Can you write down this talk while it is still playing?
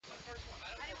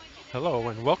Hello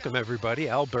and welcome everybody.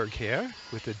 Alberg here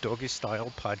with the Doggy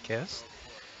Style Podcast,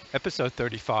 episode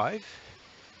 35.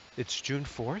 It's June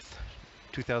 4th,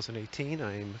 2018.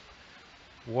 I'm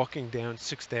walking down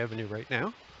 6th Avenue right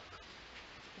now,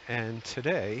 and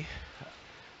today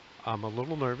I'm a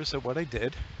little nervous at what I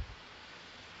did.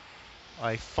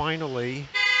 I finally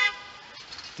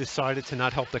decided to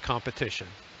not help the competition.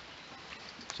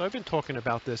 So I've been talking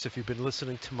about this if you've been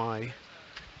listening to my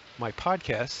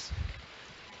podcasts.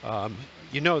 Um,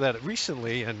 you know that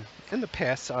recently and in the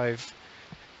past I've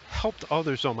helped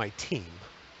others on my team.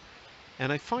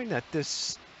 And I find that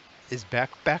this is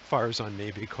backfires on me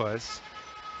because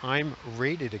I'm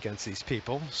rated against these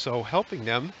people. So helping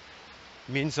them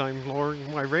means I'm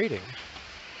lowering my rating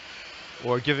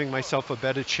or giving myself a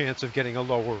better chance of getting a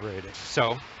lower rating.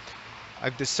 So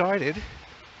I've decided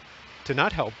to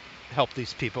not help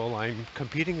these people I'm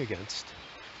competing against.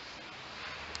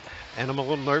 And I'm a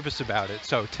little nervous about it.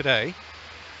 So today,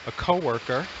 a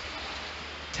coworker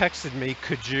texted me,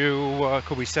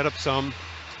 could we set up some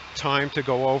time to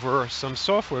go over some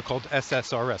software called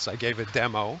SSRS. I gave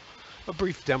a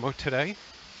brief demo today,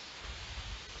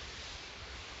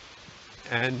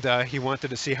 and he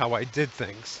wanted to see how I did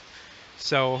things.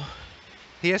 So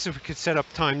he asked if we could set up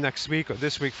time next week or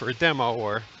this week for a demo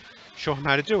or show him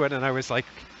how to do it, and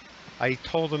I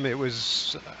told him it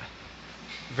was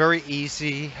very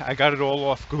easy. I got it all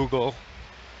off Google.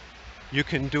 You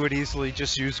can do it easily,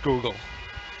 just use Google.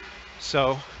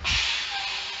 So,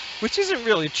 which isn't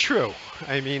really true.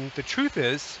 I mean, the truth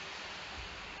is,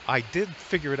 I did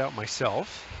figure it out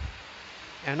myself,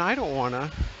 and I don't want to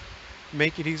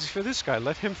make it easy for this guy.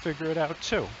 Let him figure it out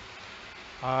too.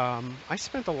 I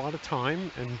spent a lot of time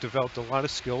and developed a lot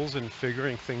of skills in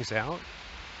figuring things out,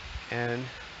 and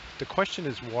the question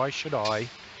is, why should I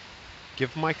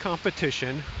give my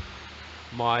competition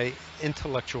my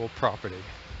intellectual property?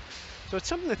 So it's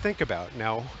something to think about.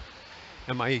 Now,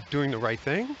 am I doing the right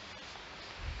thing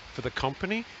for the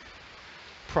company?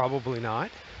 Probably not.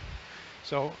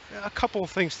 So a couple of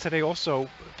things today also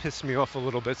pissed me off a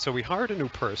little bit. So we hired a new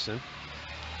person.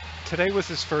 Today was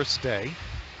his first day,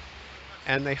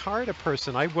 and they hired a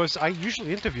person. I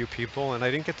usually interview people, and I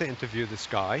didn't get to interview this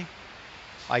guy.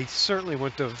 I certainly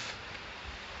wouldn't have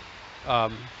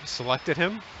selected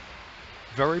him.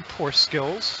 Very poor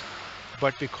skills,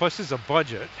 but because there's a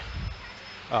budget,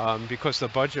 because the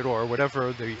budget or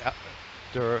whatever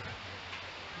the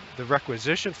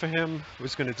requisition for him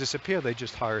was going to disappear, they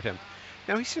just hired him.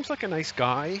 Now he seems like a nice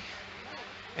guy,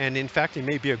 and in fact he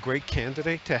may be a great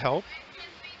candidate to help.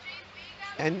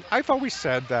 And I've always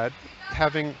said that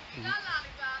having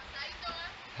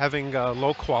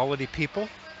low quality people,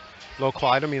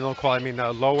 I don't mean low quality, I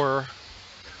mean lower.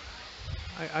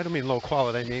 I don't mean low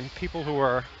quality. I mean people who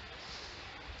are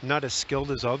not as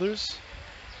skilled as others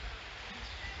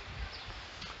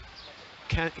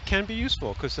can be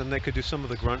useful, because then they could do some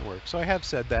of the grunt work. So I have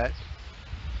said that.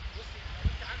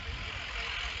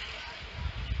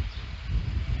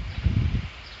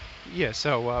 Yeah,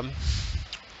 so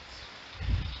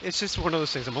it's just one of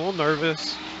those things. I'm a little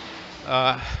nervous.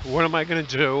 What am I going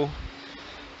to do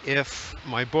if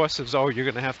my boss says, oh, you're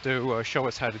going to have to show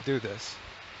us how to do this?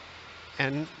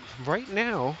 And right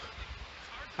now,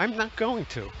 I'm not going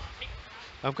to.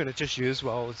 I'm going to just use,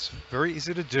 well, it's very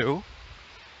easy to do.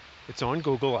 It's on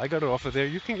Google. I got it off of there.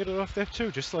 You can get it off there too,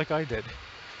 just like I did.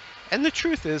 And the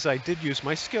truth is, I did use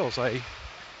my skills. I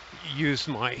used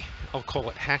I'll call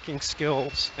it hacking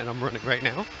skills, and I'm running right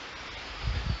now.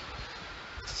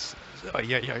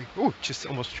 Yeah. Ooh, just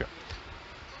almost tripped.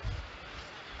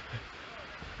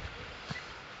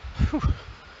 Whew.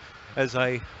 As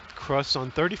I cross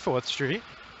on 34th Street.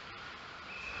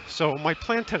 So my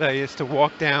plan today is to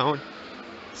walk down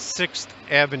 6th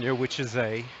Avenue, which is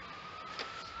a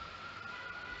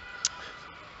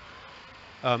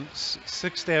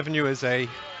 6th Avenue is a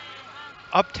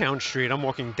uptown street. I'm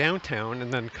walking downtown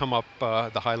and then come up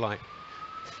the High Line.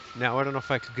 Now, I don't know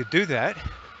if I could do that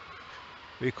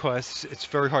because it's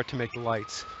very hard to make the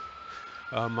lights.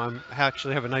 I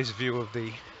actually have a nice view of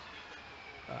the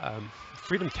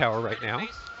Freedom Tower right now.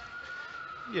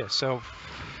 Yeah, so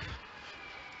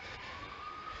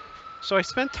I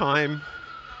spent time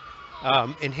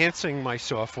enhancing my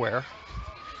software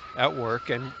at work,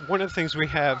 and one of the things, we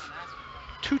have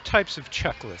two types of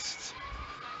checklists.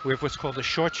 We have what's called a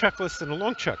short checklist and a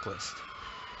long checklist.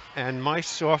 And my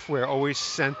software always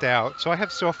sent out, so I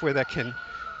have software that can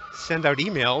send out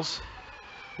emails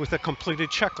with a completed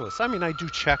checklist. I mean, I do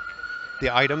check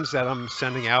the items that I'm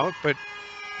sending out, but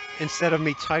instead of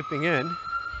me typing in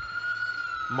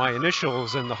my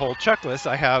initials and the whole checklist,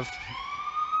 I have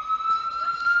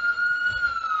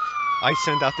I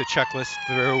send out the checklist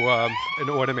through an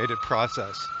automated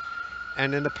process.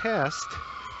 And in the past,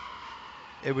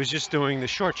 it was just doing the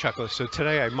short checklist. So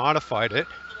today I modified it.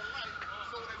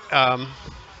 Um,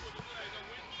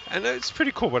 and it's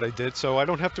pretty cool what I did. So I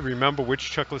don't have to remember which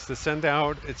checklist to send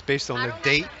out. It's based on the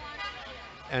date.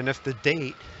 And if the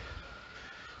date,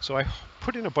 so I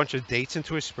put in a bunch of dates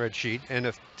into a spreadsheet. And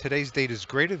if today's date is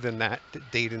greater than that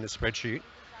date in the spreadsheet,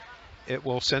 it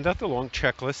will send out the long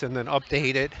checklist and then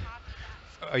update it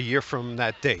a year from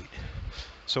that date.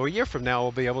 So a year from now,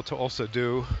 I'll be able to also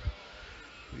do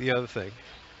the other thing.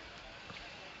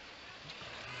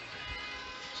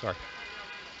 Sorry.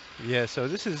 Yeah, so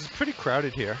this is pretty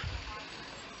crowded here.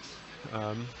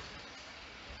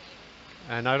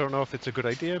 And I don't know if it's a good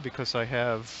idea because I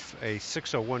have a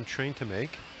 6:01 train to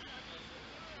make.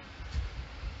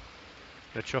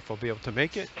 Not sure if I'll be able to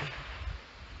make it.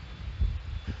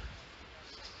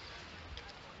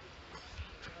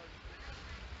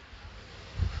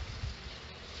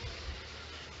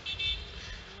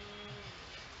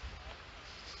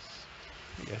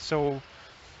 Yeah, so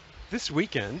this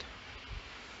weekend,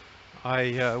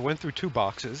 I went through 2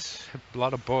 boxes, a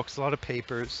lot of books, a lot of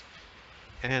papers,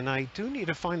 and I do need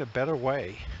to find a better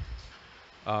way.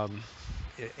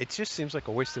 It just seems like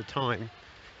a waste of time.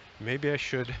 Maybe I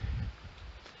should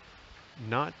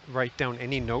not write down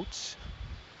any notes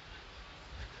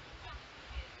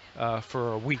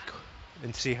for a week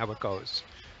and see how it goes.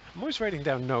 I'm always writing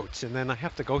down notes, and then I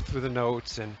have to go through the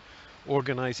notes and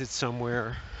organize it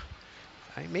somewhere,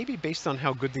 maybe based on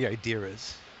how good the idea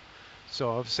is. So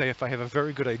I'll say if I have a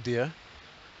very good idea,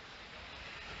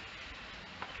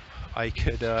 I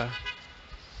could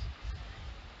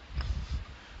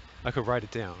write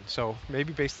it down. So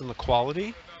maybe based on the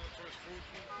quality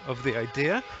of the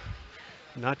idea,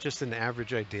 not just an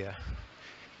average idea.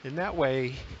 In that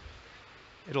way,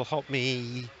 it'll help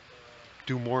me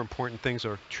do more important things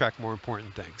or track more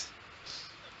important things.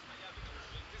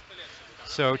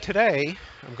 So today,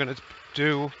 I'm going to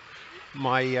do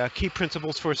my key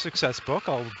principles for success book.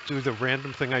 I'll do the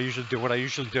random thing I usually do. What I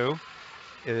usually do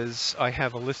is I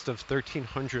have a list of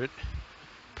 1,300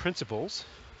 principles.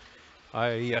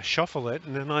 I shuffle it,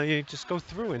 and then I just go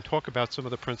through and talk about some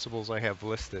of the principles I have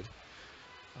listed,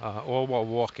 all while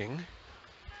walking.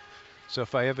 So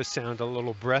if I ever sound a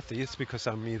little breathy, it's because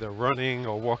I'm either running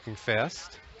or walking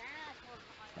fast.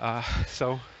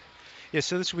 So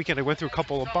this weekend I went through a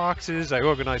couple of boxes. I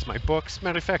organized my books.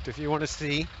 Matter of fact, if you want to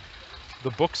see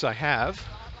the books I have,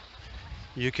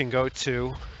 you can go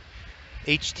to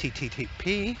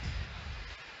http://t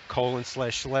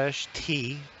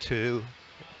to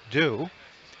do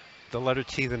the letter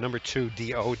T, the number 2,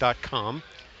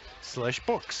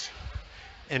 do.com/books,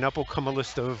 and up will come a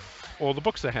list of all the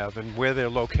books I have and where they're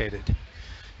located.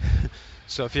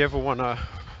 So if you ever want to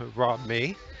rob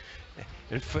me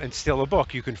and steal a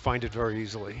book, you can find it very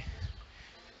easily.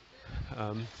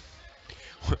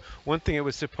 One thing it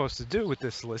was supposed to do with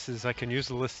this list is I can use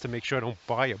the list to make sure I don't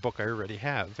buy a book I already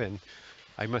have, and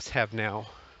I must have now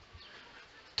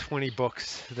 20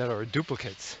 books that are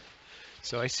duplicates.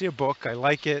 So I see a book, I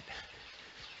like it,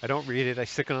 I don't read it, I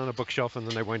stick it on a bookshelf, and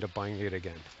then I wind up buying it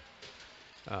again.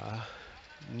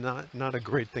 Not a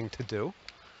great thing to do.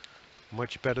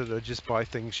 Much better to just buy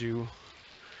things you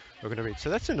are going to read.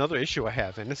 So that's another issue I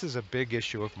have, and this is a big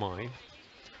issue of mine,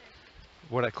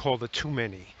 what I call the too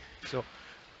many. So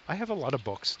I have a lot of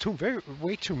books,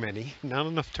 way too many, not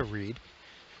enough to read,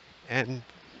 and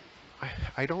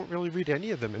I don't really read any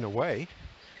of them in a way.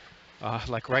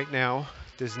 Like right now,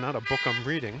 there's not a book I'm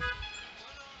reading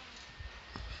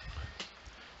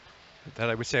that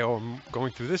I would say, oh, I'm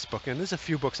going through this book. And there's a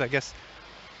few books, I guess.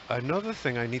 Another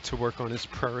thing I need to work on is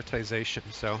prioritization.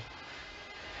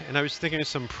 And I was thinking of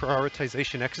some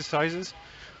prioritization exercises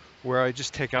where I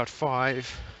just take out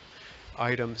 5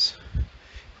 items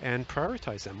and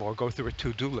prioritize them, or go through a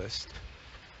to-do list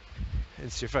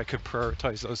and see if I could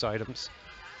prioritize those items.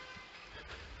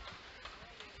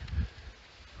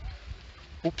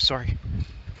 Oops, sorry.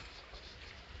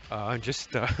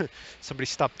 Somebody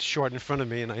stopped short in front of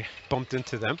me and I bumped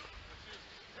into them.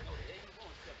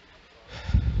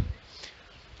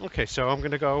 Okay, so I'm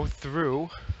going to go through,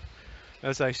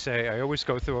 as I say, I always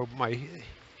go through my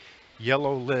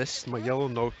yellow list, my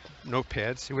yellow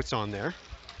notepad, see what's on there.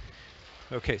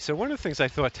 Okay, so one of the things I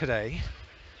thought today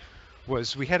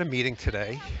was we had a meeting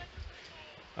today,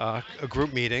 a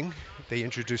group meeting. They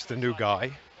introduced a new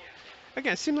guy.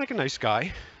 Again, seemed like a nice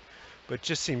guy, but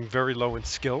just seemed very low in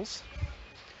skills.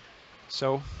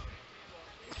 So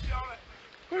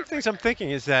one of the things I'm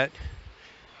thinking is that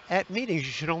at meetings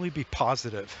you should only be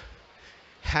positive,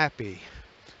 happy,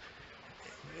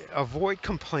 avoid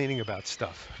complaining about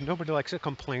stuff. Nobody likes a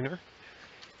complainer,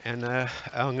 and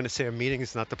I'm going to say a meeting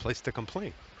is not the place to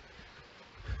complain.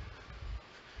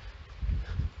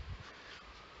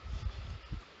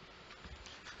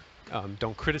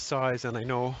 Don't criticize, and I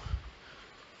know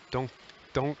don't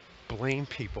don't blame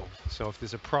people. So if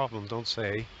there's a problem, don't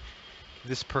say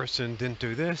this person didn't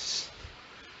do this.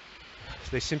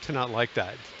 They seem to not like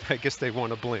that. I guess they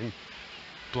want to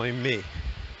blame me.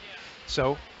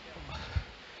 So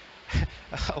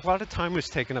a lot of time was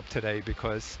taken up today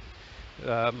because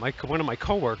one of my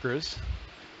coworkers,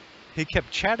 he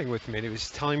kept chatting with me and he was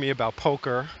telling me about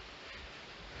poker,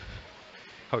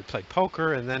 how he played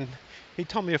poker, and then he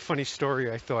told me a funny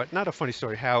story. I thought, not a funny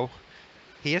story, how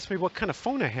he asked me what kind of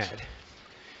phone I had.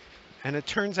 And it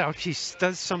turns out he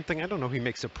does something, I don't know, he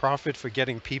makes a profit for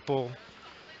getting people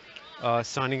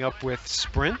signing up with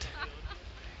Sprint.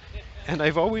 And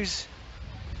I've always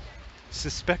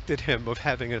suspected him of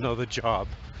having another job.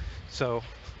 So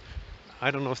I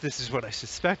don't know if this is what I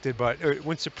suspected, but it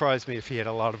wouldn't surprise me if he had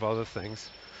a lot of other things.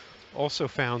 Also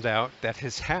found out that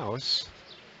his house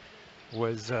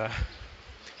was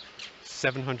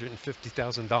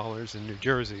 $750,000 in New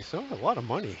Jersey, so a lot of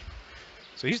money.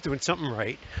 So he's doing something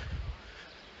right.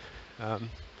 But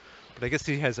I guess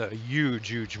he has a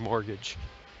huge mortgage.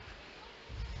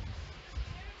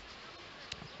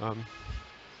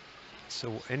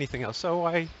 So anything else? So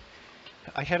I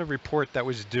had a report that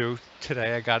was due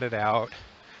today. I got it out.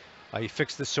 I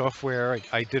fixed the software.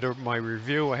 I did my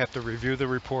review. I have to review the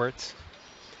reports.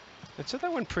 And so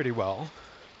that went pretty well.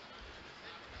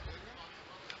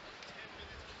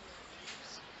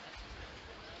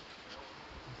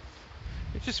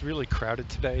 It's just really crowded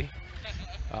today.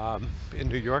 In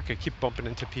New York, I keep bumping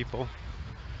into people.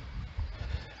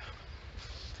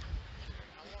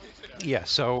 Yeah,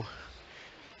 so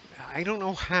I don't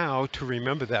know how to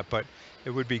remember that, but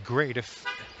it would be great if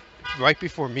right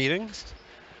before meetings,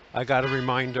 I got a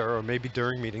reminder, or maybe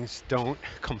during meetings, don't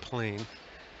complain,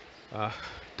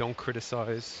 don't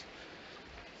criticize,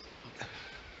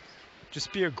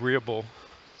 just be agreeable.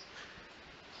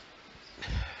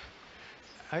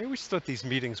 I always thought these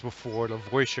meetings were for to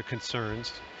voice your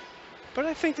concerns, but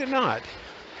I think they're not.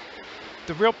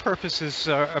 The real purpose is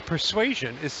a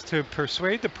persuasion, is to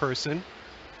persuade the person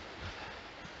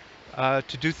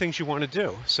to do things you want to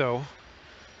do. So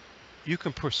you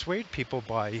can persuade people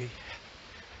by,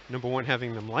 number one,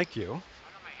 having them like you.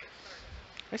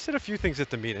 I said a few things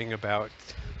at the meeting about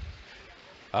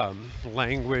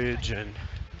language and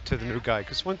to the new guy,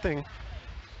 because one thing,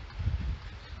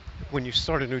 when you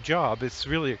start a new job, it's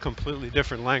really a completely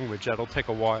different language. That'll take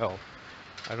a while.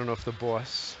 I don't know if the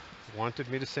boss wanted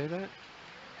me to say that.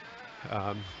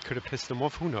 Could have pissed him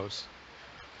off, who knows.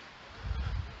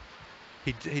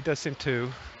 He does seem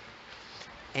to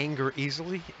anger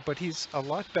easily, but he's a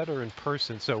lot better in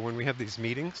person. So when we have these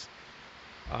meetings,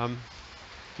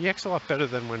 he acts a lot better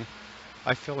than when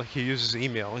I feel like he uses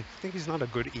email. I think he's not a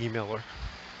good emailer.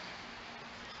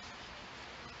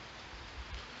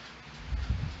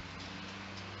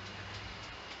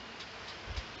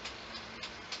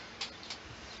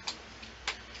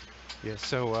 Yeah,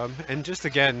 so, and just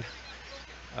again,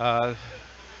 that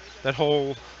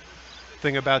whole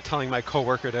thing about telling my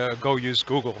coworker to go use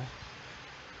Google,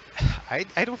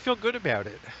 I don't feel good about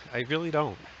it. I really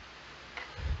don't.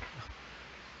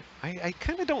 I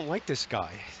kind of don't like this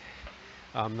guy,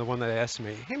 the one that asked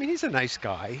me. I mean, he's a nice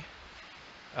guy.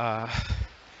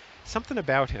 Something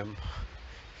about him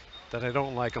that I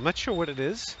don't like. I'm not sure what it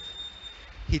is.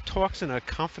 He talks in a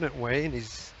confident way, and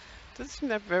doesn't seem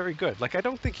that very good. Like, I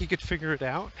don't think he could figure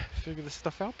this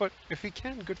stuff out, but if he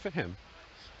can, good for him.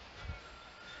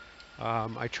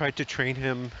 I tried to train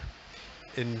him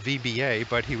in VBA,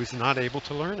 but he was not able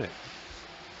to learn it.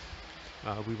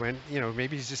 We went,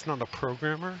 maybe he's just not a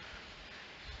programmer.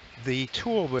 The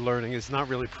tool we're learning is not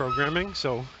really programming,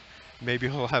 so maybe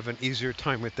he'll have an easier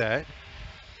time with that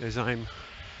as I'm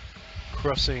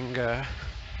crossing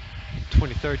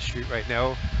 23rd Street right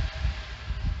now,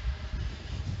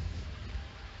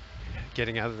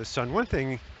 getting out of the sun. One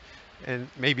thing, and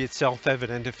maybe it's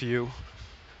self-evident, if you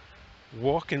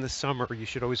walk in the summer, you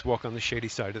should always walk on the shady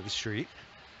side of the street.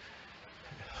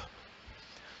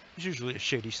 There's usually a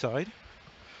shady side.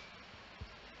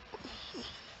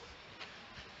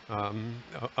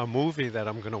 A movie that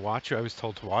I'm going to watch, I was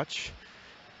told to watch,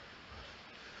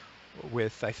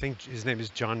 with, I think his name is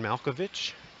John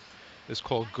Malkovich. It's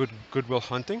called Good Will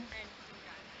Hunting.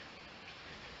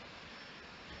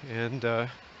 And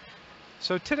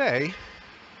so today,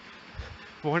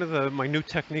 one of my new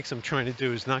techniques I'm trying to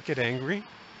do is not get angry.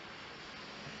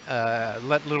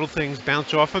 Let little things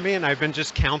bounce off of me, and I've been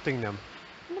just counting them.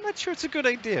 I'm not sure it's a good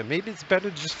idea. Maybe it's better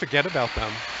to just forget about them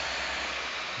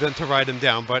than to write them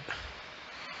down. But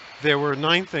there were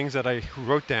 9 things that I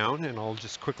wrote down, and I'll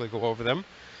just quickly go over them.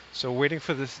 So waiting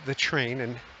for the train,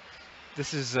 and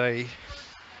this is a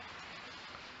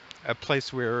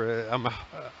place where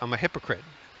I'm a hypocrite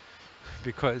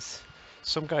because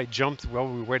some guy jumped while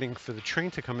we were waiting for the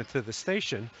train to come into the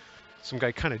station. Some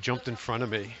guy kind of jumped in front of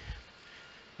me,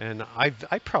 and I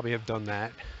probably have done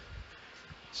that.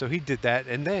 So he did that,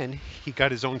 and then he got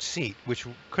his own seat, which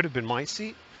could have been my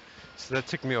seat. So that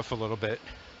took me off a little bit.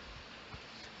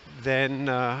 Then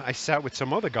I sat with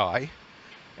some other guy,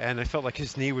 and I felt like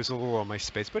his knee was a little on my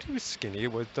space, but he was skinny.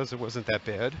 It wasn't that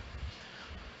bad.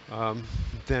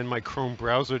 Then my Chrome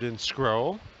browser didn't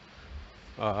scroll.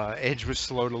 Edge was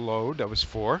slow to load. That was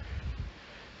 4.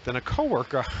 Then a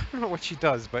coworker, I don't know what she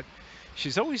does, but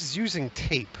she's always using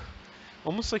tape.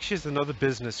 Almost like she has another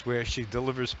business where she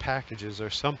delivers packages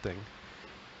or something.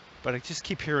 But I just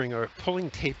keep hearing her pulling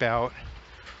tape out,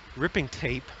 ripping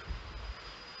tape,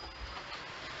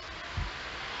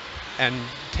 and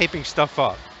taping stuff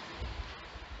up.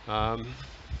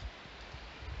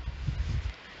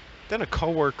 Then a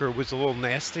coworker was a little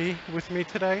nasty with me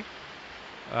today.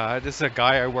 This is a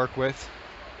guy I work with.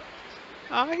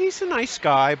 He's a nice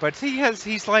guy, but he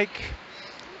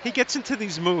gets into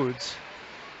these moods,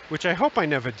 which I hope I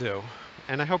never do,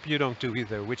 and I hope you don't do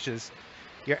either, which is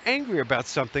you're angry about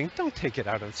something, don't take it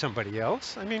out on somebody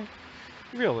else. I mean,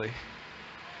 really.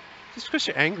 Just because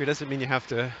you're angry doesn't mean you have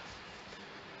to,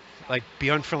 like, be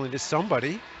unfriendly to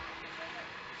somebody.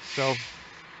 So,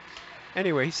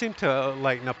 anyway, he seemed to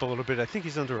lighten up a little bit. I think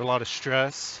he's under a lot of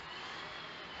stress,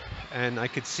 and I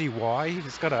could see why.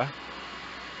 He's got a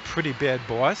pretty bad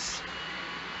boss.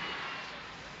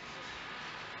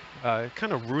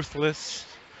 Kind of ruthless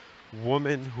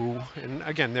woman who, and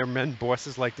again, there are men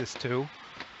bosses like this too,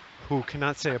 who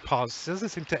cannot say a positive, doesn't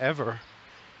seem to ever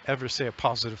say a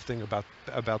positive thing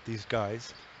about these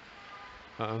guys.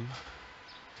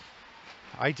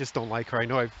 I just don't like her. I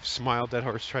know I've smiled at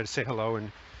her, tried to say hello, and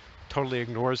totally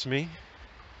ignores me.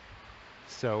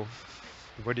 So,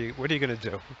 what are you gonna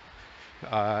do?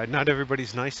 Not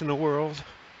everybody's nice in the world,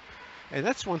 and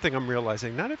that's one thing I'm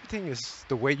realizing. Not everything is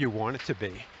the way you want it to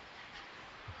be.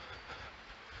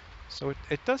 So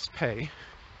it does pay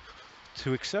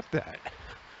to accept that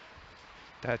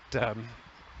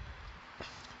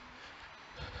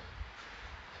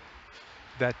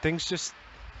things just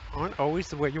aren't always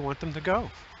the way you want them to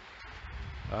go.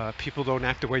 People don't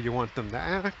act the way you want them to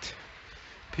act.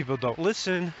 People don't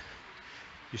listen.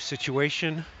 Your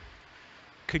situation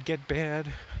could get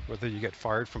bad, whether you get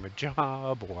fired from a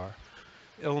job or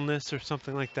illness or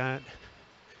something like that.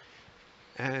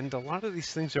 And a lot of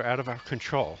these things are out of our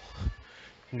control.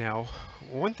 Now,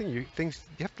 one thing you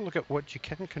have to look at what you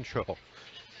can control.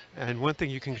 And one thing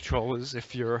you can control is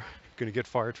if you're going to get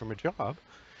fired from a job,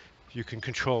 you can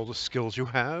control the skills you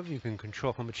have. You can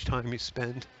control how much time you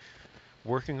spend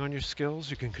working on your skills.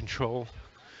 You can control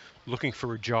looking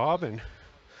for a job and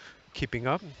keeping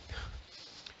up.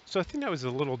 So I think that was a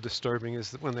little disturbing,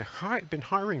 is that when they've been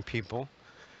hiring people,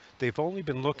 they've only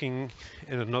been looking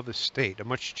in another state, a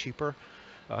much cheaper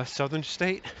southern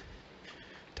state,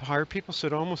 to hire people. So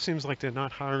it almost seems like they're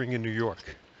not hiring in New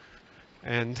York.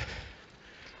 And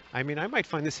I mean, I might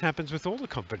find this happens with all the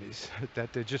companies,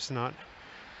 that they're just not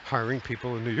hiring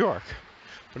people in New York.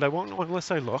 But I won't know unless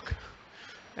I look.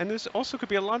 And there's also could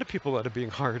be a lot of people that are being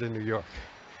hired in New York,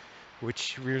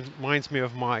 which reminds me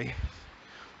of my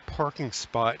parking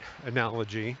spot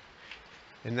analogy.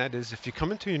 And that is, if you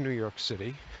come into New York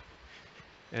City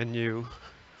and you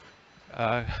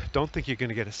don't think you're going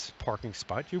to get a parking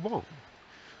spot, you won't.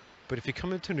 But if you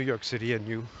come into New York City and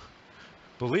you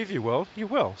believe you will, you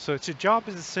will. So it's a job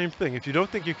is the same thing. If you don't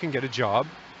think you can get a job,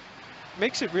 it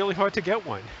makes it really hard to get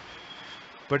one.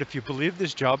 But if you believe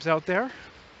there's jobs out there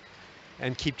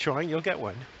and keep trying, you'll get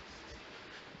one.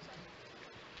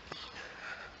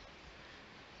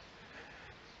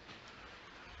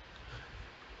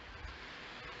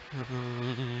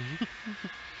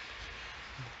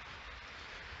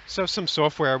 So some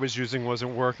software I was using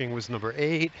wasn't working, was number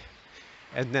 8.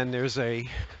 And then there's a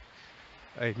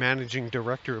managing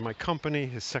director in my company.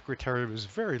 His secretary was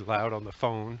very loud on the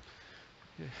phone,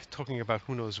 talking about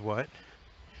who knows what.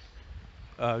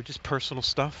 Just personal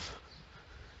stuff.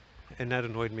 And that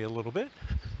annoyed me a little bit.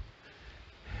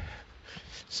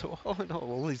 So all in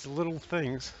all these little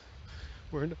things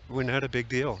were not a big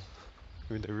deal.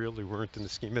 I mean, they really weren't in the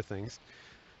scheme of things.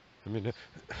 I mean,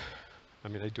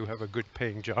 I do have a good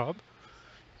paying job,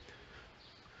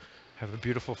 have a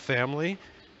beautiful family,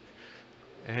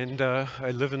 and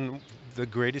I live in the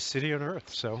greatest city on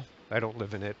earth. So I don't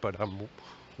live in it, but I'm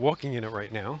walking in it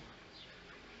right now.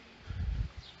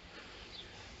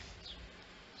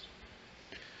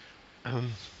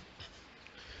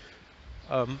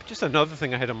 Um, just another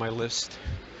thing I had on my list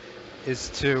is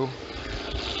to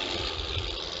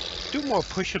do more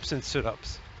push-ups and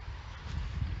sit-ups,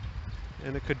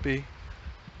 and it could be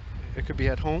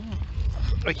at home.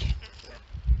 Like,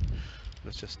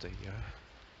 that's just a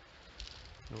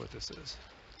know what this is.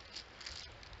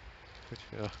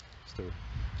 Yeah, let's do it.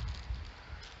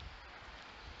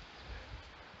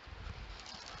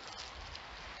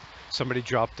 Somebody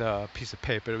dropped a piece of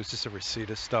paper. It was just a receipt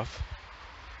of stuff.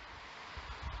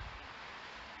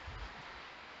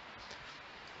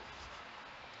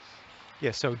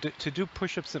 Yeah, so to do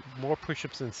push-ups, more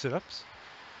push-ups and sit-ups,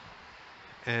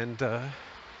 and to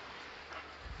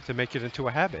make it into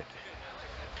a habit.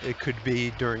 It could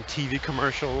be during TV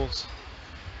commercials.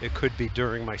 It could be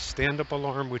during my stand-up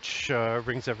alarm, which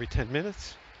rings every 10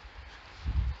 minutes.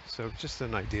 So just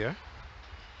an idea.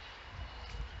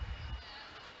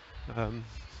 Um,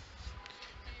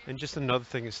 and just another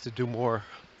thing is to do more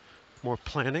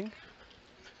planning.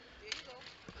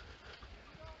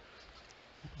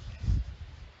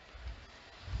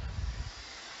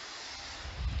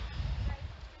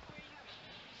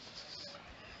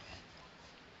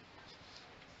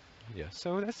 Yeah,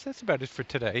 so that's about it for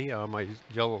today. My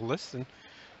yellow list, and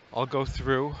I'll go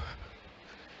through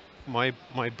my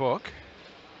book,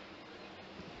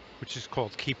 which is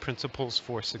called Key Principles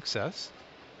for Success.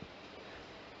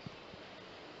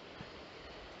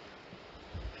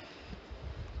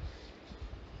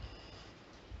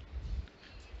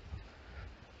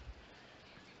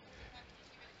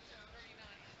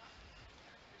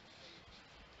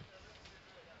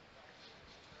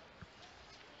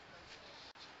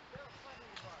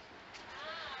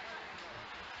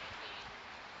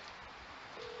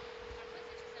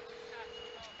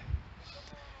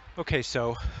 Okay,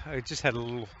 so I just had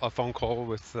a phone call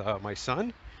with my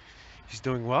son. He's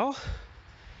doing well,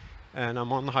 and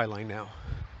I'm on the High Line now.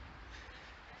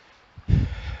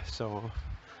 So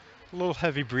a little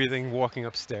heavy breathing walking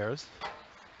upstairs,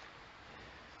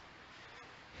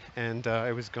 and wait,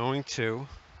 I was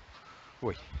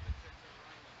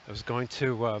going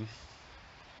to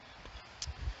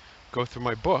go through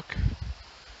my book,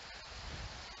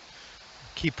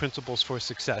 Key Principles for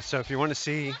Success. So if you want to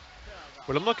see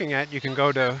what I'm looking at, you can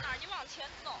go to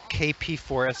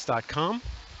kp4s.com.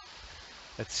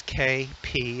 That's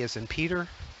KP as in Peter,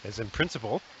 as in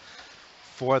principle,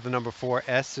 for the number 4,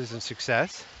 S as in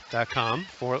success.com,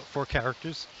 four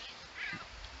characters.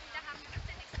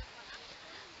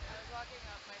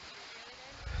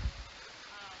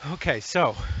 Okay,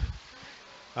 so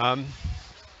um,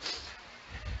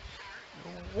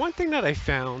 one thing that I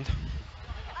found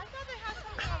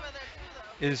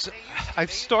is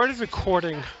I've started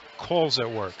recording calls at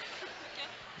work.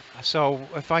 So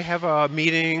if I have a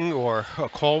meeting or a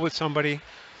call with somebody,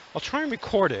 I'll try and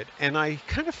record it. And I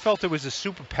kind of felt it was a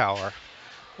superpower.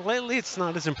 Lately, it's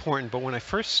not as important, but when I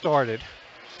first started,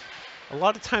 a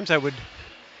lot of times I would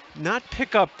not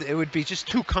pick up, it would be just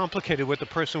too complicated what the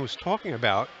person was talking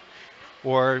about,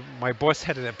 or my boss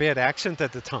had a bad accent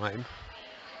at the time.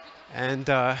 And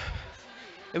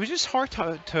it was just hard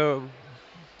to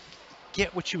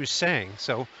get what she was saying.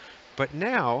 So, but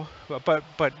now,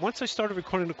 but once I started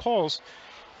recording the calls,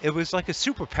 it was like a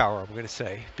superpower, I'm going to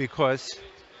say, because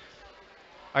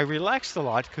I relaxed a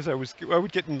lot because I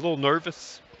would get a little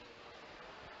nervous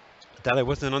that I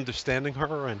wasn't understanding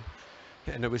her,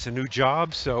 and it was a new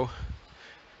job. So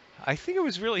I think it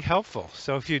was really helpful.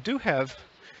 So if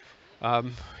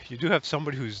um, you do have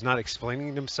somebody who's not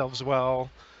explaining themselves well,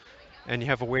 and you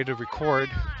have a way to record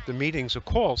the meetings or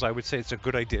calls, I would say it's a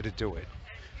good idea to do it.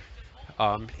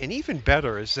 And even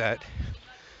better is that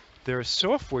there's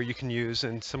software you can use,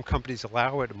 and some companies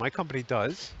allow it, and my company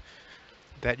does,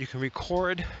 that you can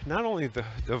record not only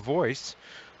the voice,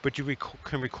 but you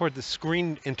can record the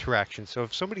screen interaction. So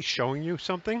if somebody's showing you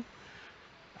something,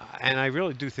 and I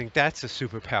really do think that's a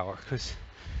superpower, because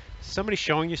somebody's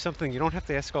showing you something, you don't have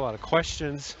to ask a lot of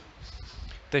questions.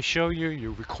 They show you,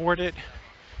 you record it,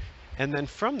 and then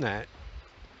from that,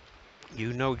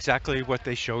 you know exactly what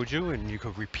they showed you, and you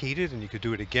could repeat it, and you could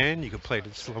do it again. You could play it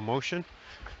in slow motion.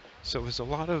 So it was a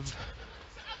lot of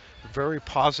very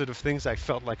positive things I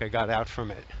felt like I got out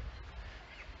from it.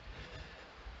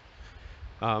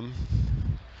 Um,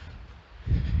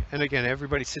 and again,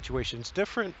 everybody's situation is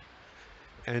different,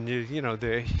 and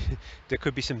there there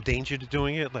could be some danger to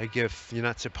doing it. Like if you're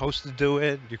not supposed to do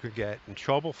it, you could get in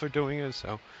trouble for doing it.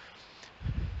 So,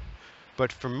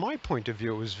 but from my point of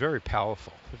view, it was very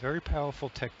powerful, a very powerful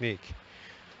technique.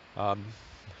 Um,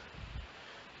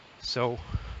 So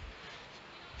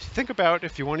think about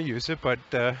if you want to use it, but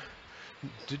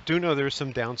do know there's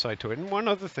some downside to it. And one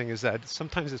other thing is that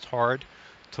sometimes it's hard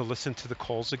to listen to the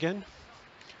calls again.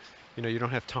 You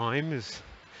don't have time.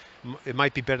 It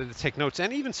might be better to take notes.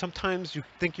 And even sometimes you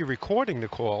think you're recording the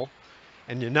call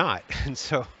and you're not. And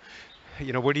so,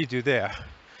 what do you do there?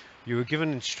 You were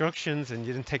given instructions and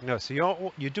you didn't take notes.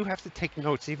 So you do have to take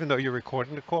notes even though you're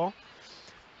recording the call.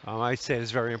 I'd say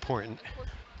it's very important.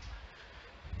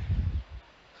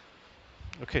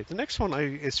 Okay, the next one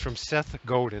is from Seth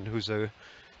Godin, who's a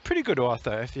pretty good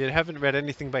author. If you haven't read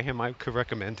anything by him, I could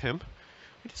recommend him.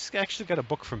 I just actually got a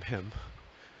book from him.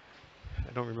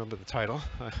 I don't remember the title,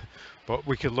 but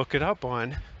we could look it up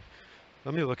on.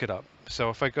 Let me look it up. So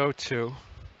if I go to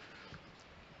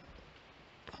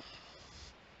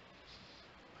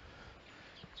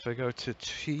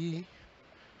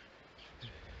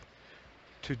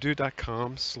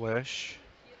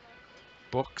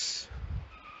todo.com/books,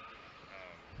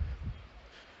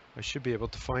 I should be able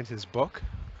to find his book.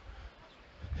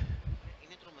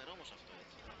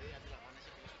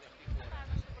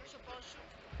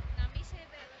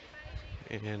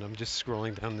 And I'm just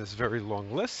scrolling down this very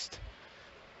long list.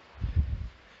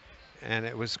 And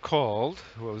it was called,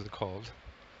 what was it called?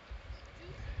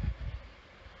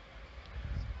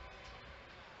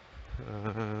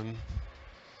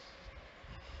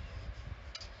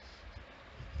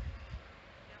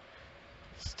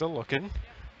 Still looking.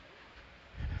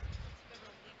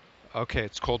 Okay,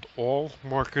 it's called All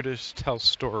Marketers Tell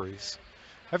Stories.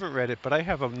 I haven't read it, but I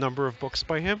have a number of books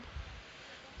by him.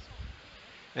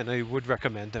 And I would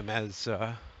recommend him as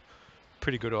a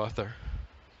pretty good author.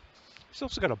 He's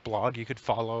also got a blog you could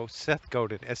follow, Seth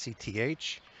Godin,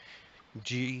 SethGodin.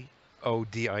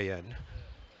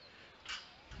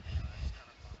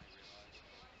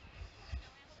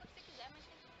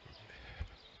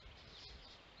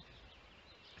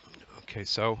 Okay,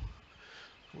 so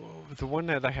the one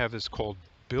that I have is called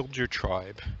Build Your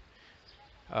Tribe.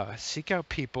 Seek out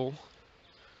people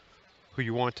who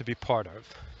you want to be part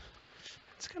of.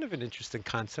 It's kind of an interesting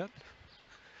concept.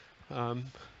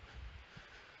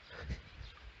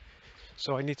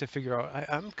 So I need to figure out,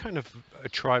 I'm kind of a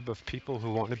tribe of people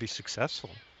who want to be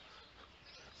successful.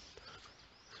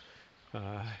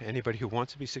 Anybody who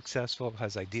wants to be successful,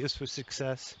 has ideas for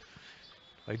success,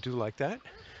 I do like that.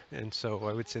 And so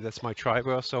I would say that's my tribe.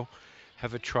 I also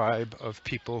have a tribe of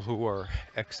people who are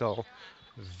Excel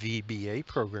VBA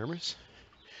programmers.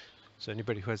 So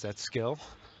anybody who has that skill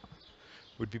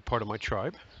would be part of my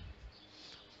tribe.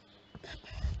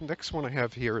 Next one I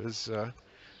have here is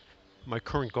my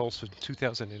current goals for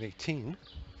 2018.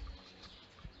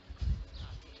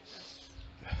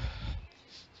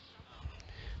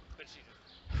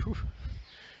 Whew.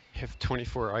 I have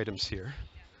 24 items here.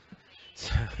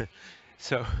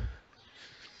 So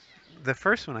the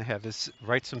first one I have is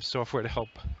write some software to help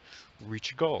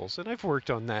reach goals. And I've worked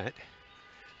on that.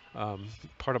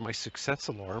 Part of my success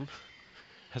alarm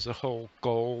has a whole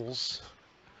goals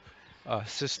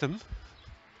system.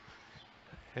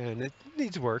 And it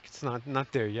needs work. It's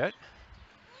not there yet.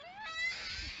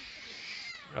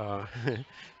 The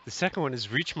second one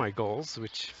is reach my goals,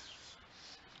 which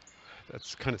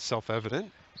that's kind of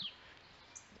self-evident.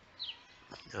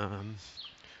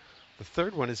 The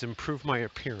third one is improve my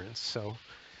appearance. So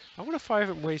I want to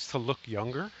find ways to look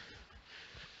younger.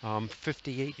 I'm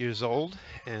 58 years old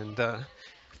and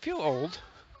feel old,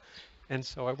 and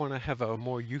so I want to have a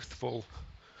more youthful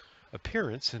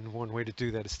appearance, and one way to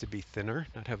do that is to be thinner,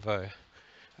 not have a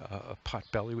pot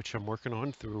belly, which I'm working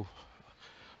on through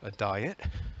a diet.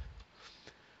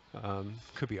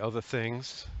 Could be other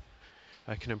things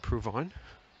I can improve on.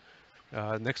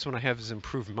 Next one I have is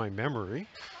improve my memory.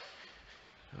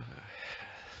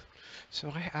 So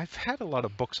I've had a lot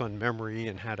of books on memory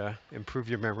and how to improve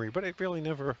your memory, but I really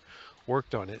never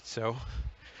worked on it. So I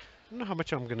don't know how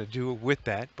much I'm going to do with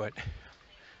that, but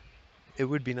it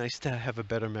would be nice to have a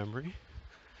better memory.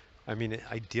 I mean,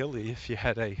 ideally, if you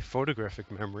had a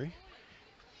photographic memory.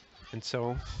 And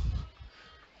so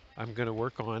I'm going to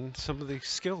work on some of the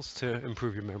skills to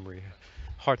improve your memory.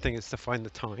 Hard thing is to find the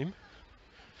time,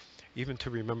 even to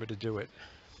remember to do it.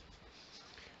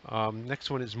 Next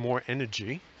one is more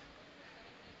energy.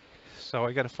 So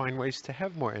I got to find ways to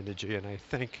have more energy, and I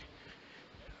think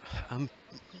I'm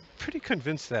pretty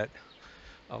convinced that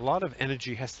a lot of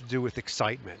energy has to do with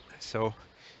excitement. So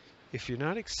if you're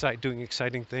not doing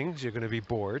exciting things, you're going to be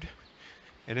bored.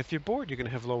 And if you're bored, you're going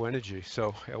to have low energy.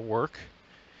 So at work,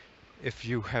 if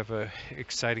you have an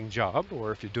exciting job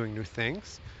or if you're doing new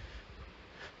things,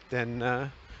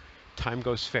 then time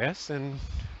goes fast and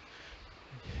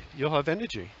you'll have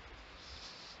energy.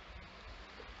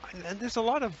 And there's a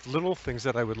lot of little things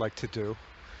that I would like to do,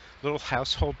 little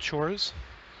household chores,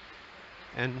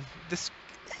 and this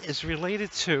is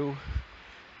related to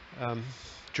um,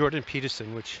 Jordan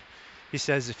Peterson, which he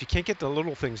says if you can't get the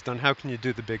little things done, how can you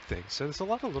do the big things? So there's a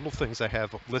lot of little things I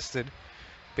have listed.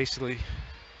 Basically,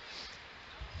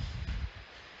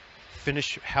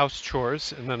 finish house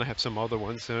chores, and then I have some other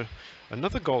ones.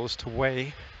 Another goal is to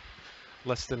weigh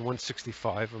less than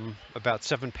 165. I'm about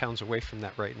 7 pounds away from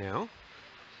that right now.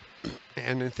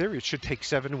 And in theory, it should take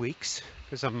 7 weeks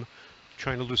because I'm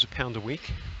trying to lose a pound a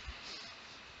week.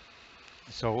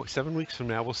 So 7 weeks from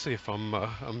now, we'll see if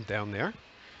I'm down there.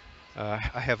 I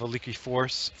have a leaky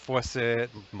faucet.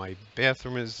 My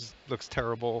bathroom looks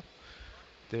terrible.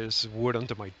 There's wood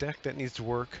under my deck that needs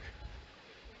work.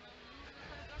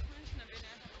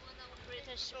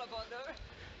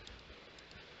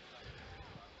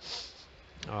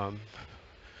 Um,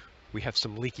 we have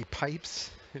some leaky pipes.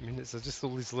 I mean, it's just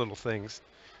all these little things.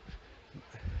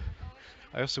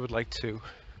 I also would like to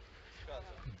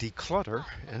declutter,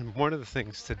 and one of the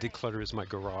things to declutter is my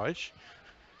garage.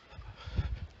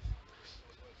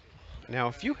 Now,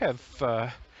 if you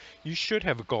have, you should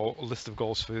have a list of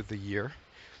goals for the year,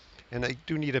 and I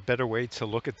do need a better way to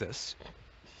look at this,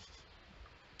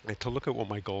 and to look at what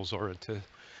my goals are, and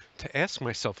to ask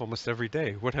myself almost every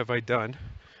day, what have I done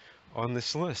on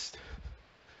this list?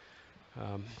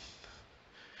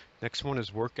 Next one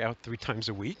is work out 3 times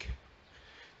a week.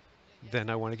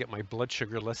 Then I want to get my blood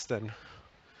sugar less than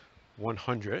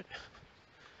 100,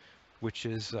 which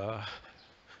is a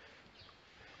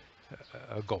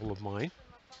goal of mine.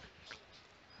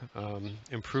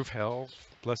 Improve health,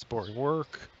 less boring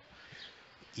work,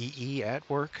 EE at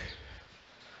work,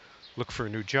 look for a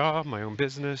new job, my own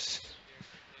business,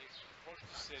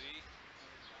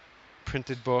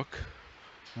 printed book,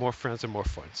 more friends and more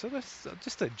fun. So that's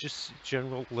just a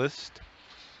general list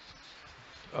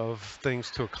of things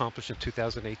to accomplish in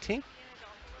 2018.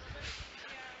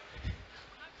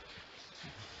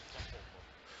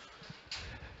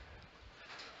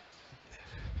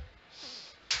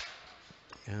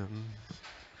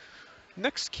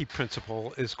 Next key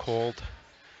principle is called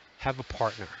have a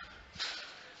partner.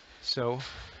 So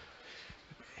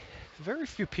very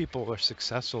few people are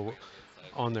successful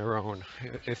on their own,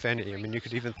 if any. I mean, you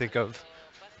could even think of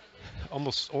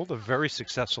almost all the very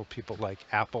successful people like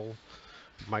Apple,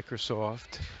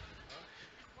 Microsoft,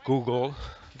 Google.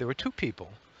 There were 2 people,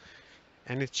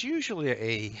 and it's usually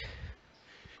a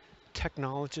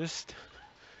technologist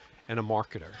and a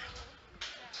marketer,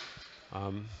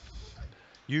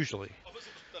 usually.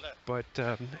 But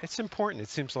it's important. It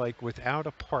seems like without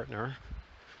a partner,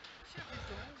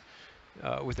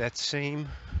 with that same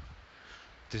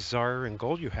desire and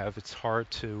goal you have, it's hard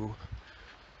to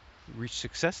reach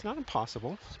success. Not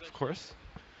impossible, of course,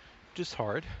 just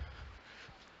hard.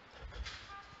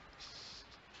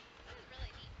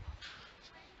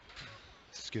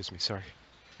 Excuse me, sorry.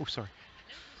 Oh, sorry.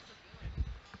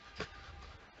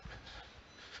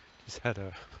 Just had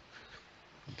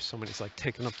somebody's like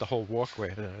taking up the whole walkway,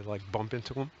 and I like bump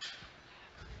into them.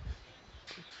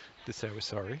 To say I was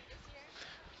sorry.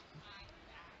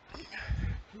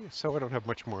 So I don't have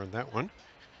much more on that one.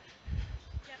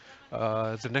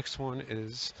 The next one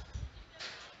is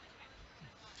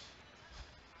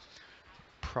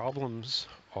problems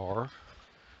are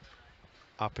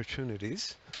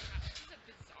opportunities.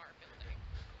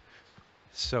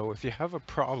 So if you have a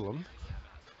problem,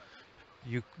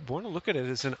 you want to look at it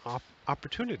as an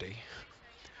opportunity.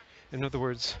 In other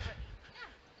words,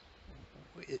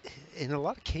 in a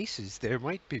lot of cases, there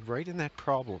might be right in that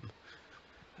problem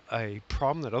a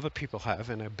problem that other people have,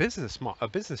 and a business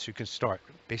you can start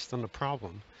based on the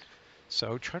problem.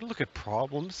 So try to look at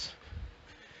problems,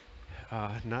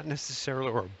 not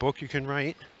necessarily, or a book you can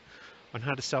write on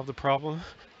how to solve the problem.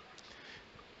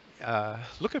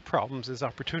 Look at problems as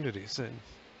opportunities, and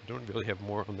I don't really have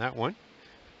more on that one.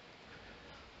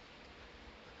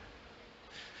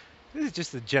 This is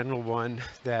just a general one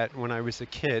that when I was a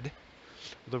kid,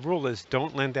 the rule is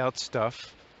don't lend out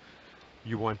stuff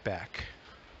you want back.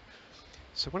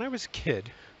 So when I was a kid,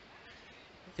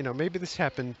 you know, maybe this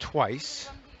happened twice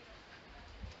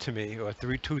to me, or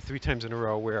two, 3 times in a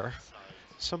row, where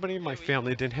somebody in my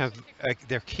family didn't have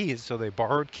their keys, so they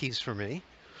borrowed keys from me,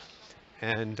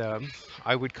 and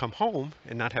I would come home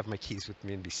and not have my keys with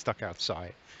me and be stuck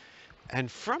outside.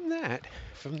 And from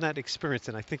that experience,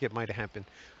 and I think it might have happened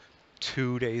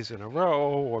 2 days in a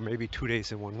row, or maybe 2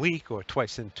 days in 1 week, or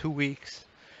twice in 2 weeks.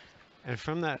 And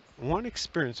from that one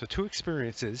experience, or 2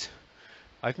 experiences,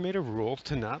 I've made a rule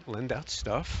to not lend out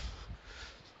stuff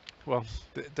Well,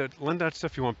 the lend out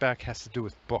stuff you want back has to do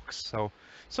with books. So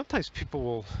sometimes people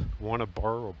will want to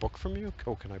borrow a book from you.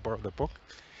 Oh, can I borrow the book?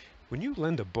 When you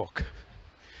lend a book,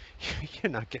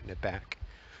 you're not getting it back.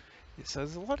 So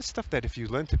there's a lot of stuff that if you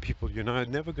lend to people, you're not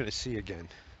never going to see again.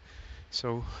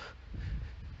 So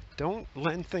don't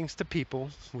lend things to people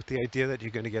with the idea that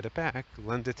you're going to get it back.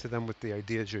 Lend it to them with the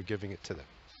ideas you're giving it to them.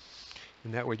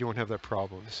 And that way you won't have that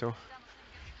problem. So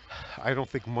I don't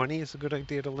think money is a good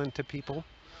idea to lend to people.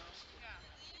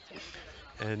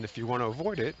 And if you want to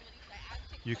avoid it,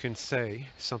 you can say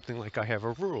something like, I have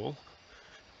a rule.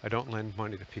 I don't lend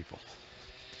money to people.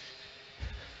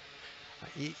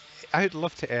 I'd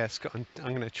love to ask, I'm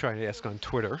going to try to ask on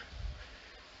Twitter,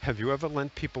 have you ever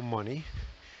lent people money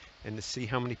and to see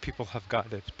how many people have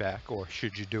got it back, or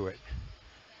should you do it?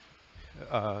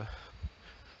 Uh,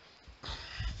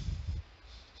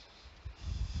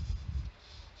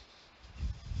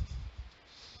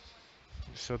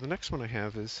 so the next one I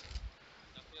have is,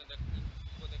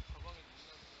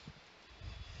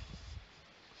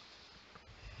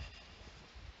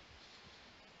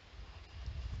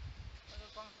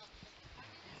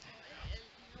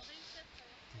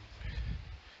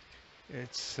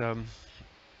 it's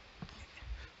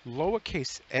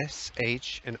lowercase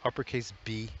sh and uppercase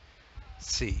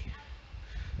BC.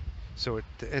 So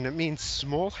and it means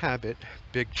small habit,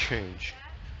 big change.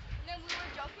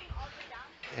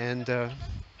 And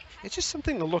it's just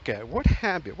something to look at. What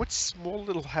habit, what small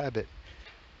little habit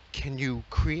can you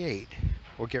create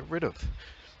or get rid of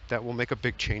that will make a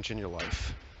big change in your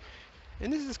life?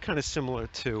 And this is kind of similar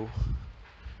to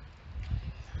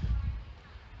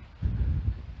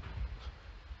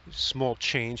small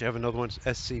change. I have another one,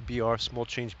 SCBR, small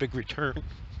change, big return.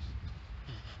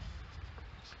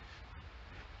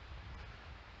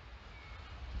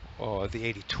 Or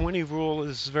the 80-20 rule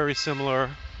is very similar.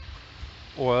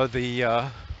 Or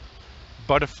the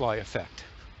butterfly effect.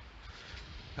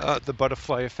 The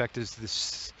butterfly effect is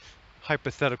this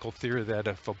hypothetical theory that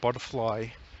if a butterfly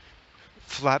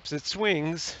flaps its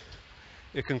wings,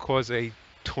 it can cause a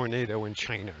tornado in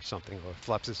China or something, or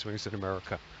flaps its wings in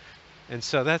America. And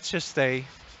so that's just it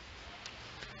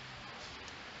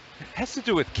has to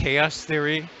do with chaos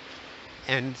theory,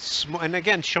 and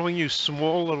again, showing you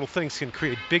small little things can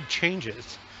create big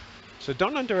changes. So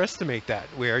don't underestimate that,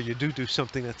 where you do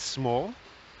something that's small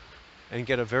and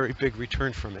get a very big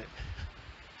return from it.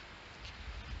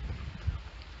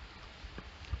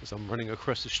 As I'm running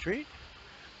across the street.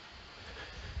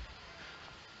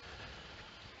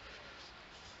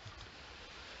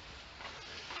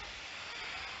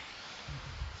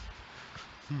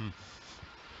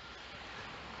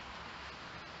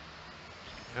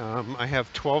 I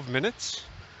have 12 minutes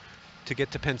to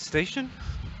get to Penn Station,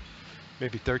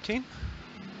 maybe 13.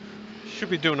 Should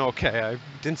be doing okay. I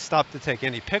didn't stop to take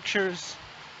any pictures.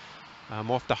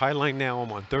 I'm off the High Line now.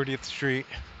 I'm on 30th Street.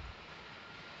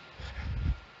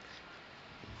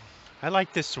 I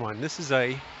like this one. This is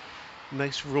a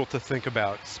nice rule to think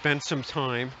about. Spend some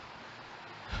time.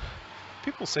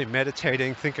 People say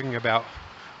meditating, thinking about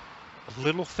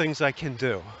little things I can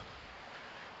do.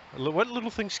 What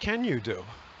little things can you do?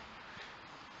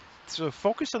 So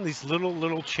focus on these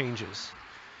little changes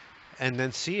and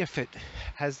then see if it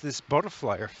has this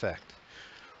butterfly effect.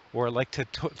 Or I like to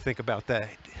think about that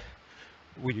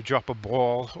where you drop a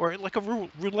ball, or like a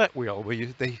roulette wheel where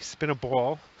they spin a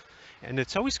ball and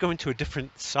it's always going to a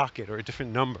different socket or a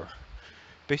different number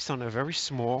based on a very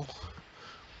small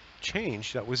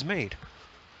change that was made.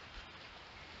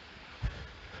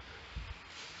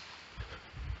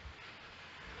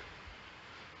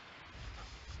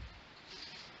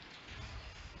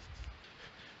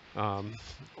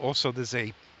 Also, there's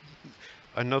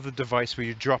another device where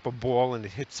you drop a ball and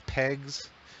it hits pegs,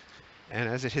 and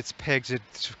as it hits pegs,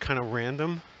 it's kind of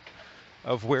random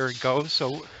of where it goes.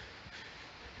 So,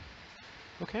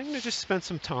 okay, I'm going to just spend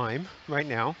some time right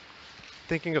now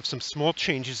thinking of some small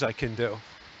changes I can do.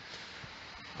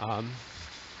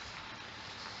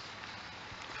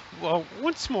 Well,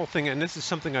 one small thing, and this is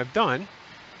something I've done,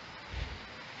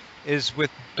 is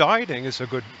with dieting is a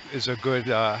good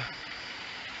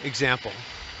example.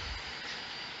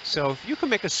 So if you can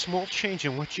make a small change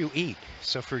in what you eat.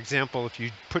 So for example, if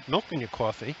you put milk in your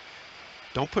coffee,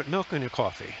 don't put milk in your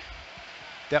coffee.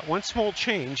 That one small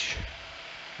change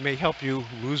may help you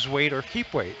lose weight or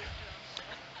keep weight.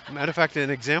 Matter of fact, an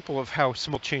example of how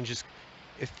small changes,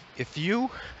 if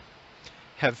you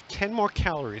have 10 more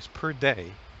calories per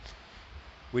day,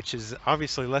 which is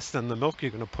obviously less than the milk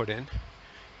you're going to put in,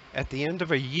 at the end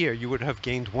of a year, you would have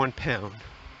gained 1 pound.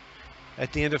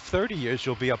 At the end of 30 years,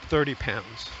 you'll be up 30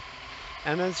 pounds.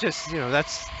 And that's just,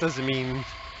 that doesn't mean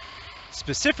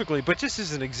specifically, but just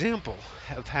as an example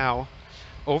of how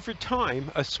over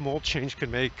time a small change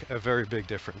can make a very big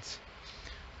difference.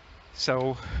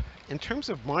 So in terms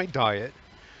of my diet,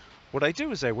 what I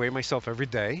do is I weigh myself every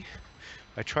day.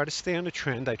 I try to stay on the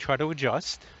trend, I try to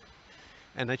adjust,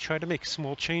 and I try to make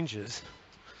small changes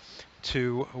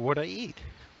to what I eat.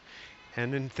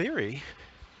 And in theory,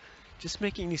 just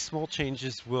making these small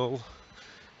changes will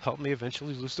help me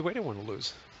eventually lose the weight I want to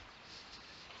lose.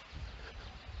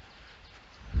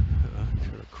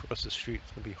 Trying to cross the street,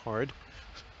 it's going to be hard.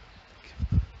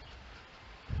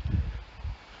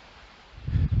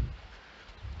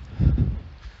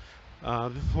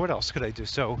 What else could I do?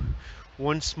 So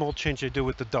one small change I do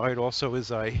with the diet also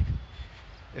is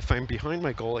if I'm behind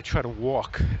my goal, I try to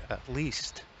walk at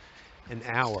least an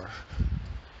hour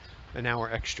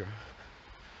extra.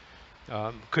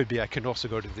 Could be I can also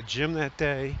go to the gym that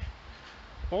day.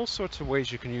 All sorts of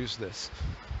ways you can use this.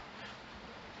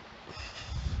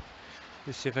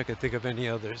 Let's see if I can think of any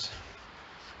others.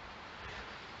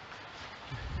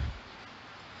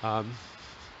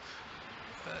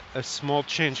 A small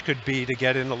change could be to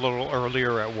get in a little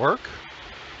earlier at work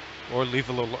or leave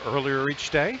a little earlier each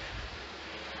day.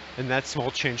 And that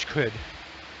small change could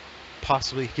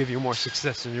possibly give you more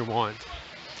success than you want.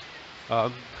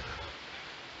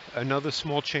 Another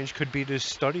small change could be to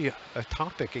study a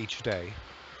topic each day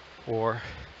or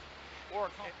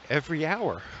every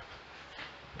hour.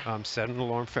 Set an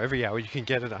alarm for every hour. You can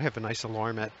get it. I have a nice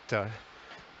alarm at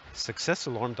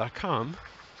successalarm.com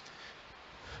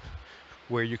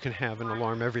where you can have an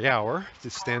alarm every hour to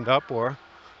stand up, or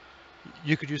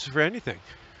you could use it for anything.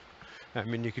 I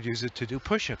mean, you could use it to do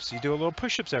push-ups. You do a little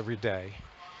push-ups every day.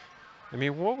 I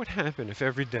mean, what would happen if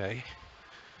every day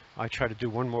I try to do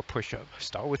one more push-up?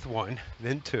 Start with one,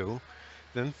 then two,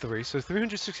 then three. So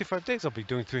 365 days I'll be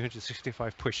doing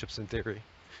 365 push-ups in theory.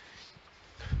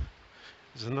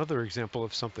 There's another example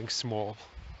of something small.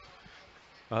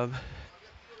 Now,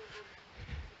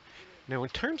 in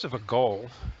terms of a goal,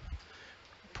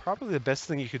 probably the best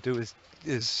thing you could do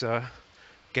is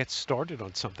get started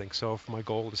on something. So if my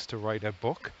goal is to write a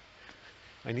book,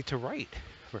 I need to write,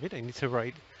 right? I need to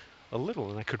write a little,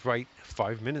 and I could write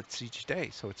 5 minutes each day.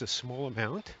 So it's a small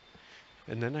amount,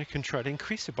 and then I can try to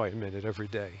increase it by a minute every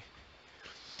day.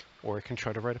 Or I can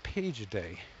try to write a page a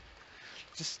day.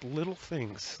 Just little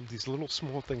things. These little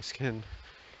small things can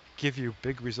give you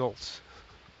big results.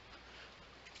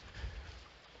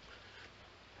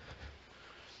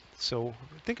 So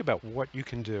think about what you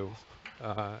can do.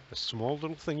 A small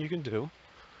little thing you can do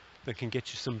that can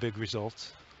get you some big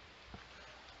results.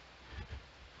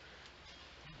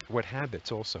 What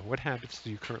habits also? What habits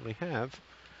do you currently have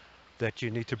that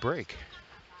you need to break?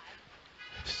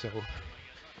 So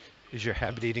is your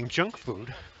habit eating junk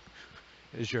food?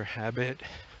 Is your habit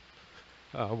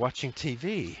watching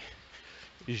TV?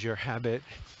 Is your habit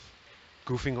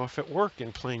goofing off at work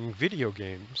and playing video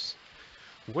games?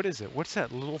 What is it? What's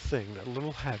that little thing, that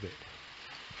little habit,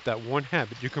 that one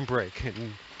habit you can break,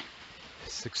 and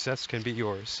success can be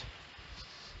yours?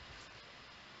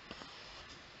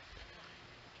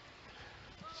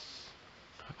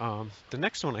 The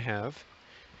next one I have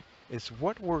is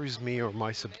what worries me or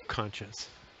my subconscious.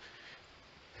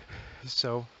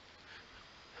 So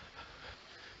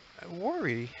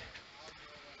worry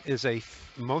is a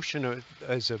motion of,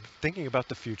 as of thinking about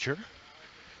the future,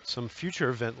 some future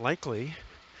event likely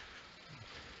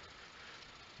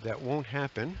that won't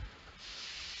happen.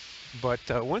 But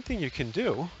one thing you can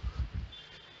do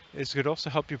is it could also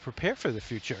help you prepare for the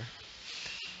future.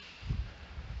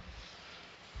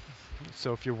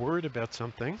 So if you're worried about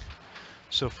something,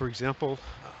 so for example,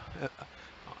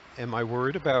 am I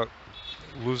worried about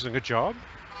losing a job?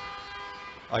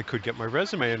 I could get my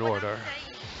resume in order.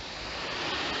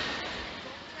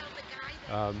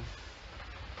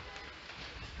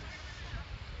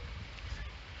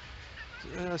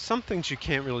 Some things you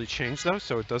can't really change though,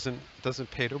 so it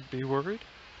doesn't pay to be worried.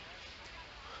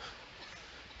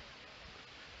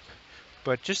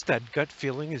 But just that gut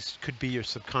feeling could be your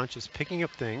subconscious picking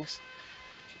up things.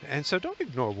 And so don't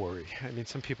ignore worry. I mean,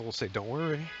 some people will say don't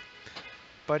worry,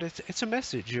 but it's a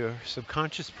message. Your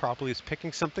subconscious probably is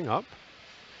picking something up.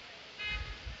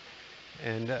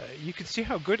 And you can see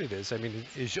how good it is. I mean,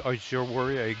 is your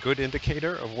worry a good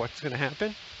indicator of what's going to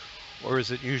happen? Or is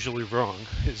it usually wrong?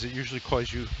 Does it usually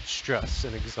cause you stress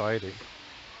and anxiety?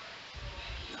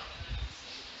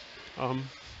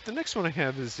 The next one I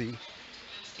have is the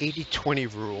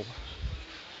 80-20 rule,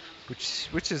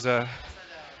 which is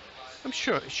I'm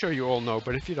sure you all know,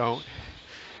 but if you don't,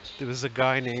 there was a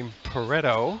guy named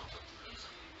Pareto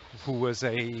who was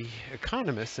a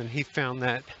economist, and he found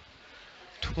that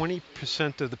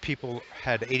 20% of the people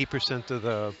had 80% of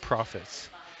the profits.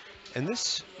 And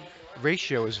this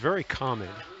ratio is very common,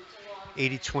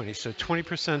 80-20. So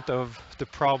 20% of the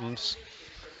problems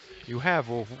you have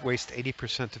will waste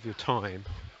 80% of your time.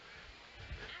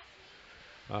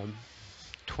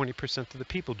 20% of the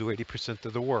people do 80%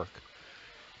 of the work.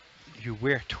 You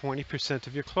wear 20%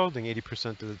 of your clothing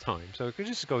 80% of the time. So it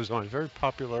just goes on. Very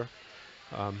popular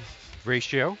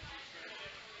ratio.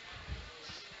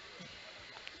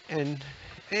 And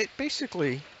it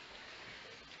basically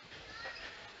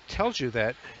tells you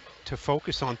that to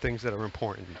focus on things that are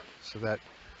important. So that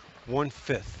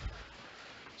 1/5.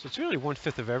 So it's really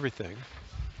 1/5 of everything.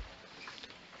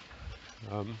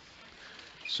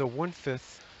 So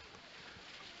 1/5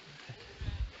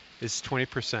 is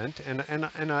 20%. And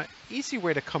an easy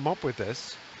way to come up with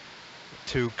this,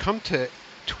 to come to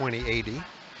 20/80,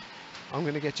 I'm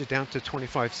going to get you down to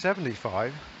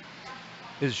 25/75,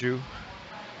 is you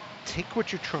take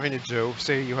what you're trying to do.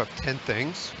 Say you have 10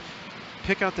 things,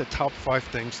 pick out the top 5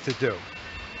 things to do.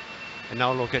 And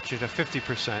now it'll get you to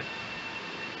 50%.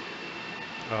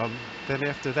 Then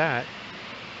after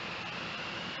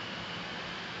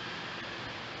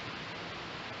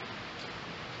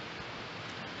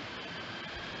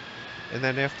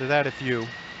that, if you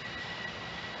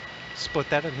split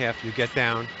that in half, you get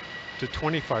down to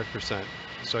 25%.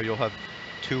 So you'll have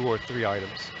 2 or 3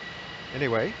 items.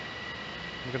 Anyway,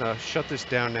 I'm going to shut this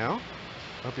down now.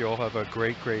 Hope you all have a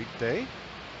great, great day.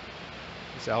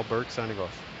 This is Al Berg signing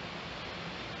off.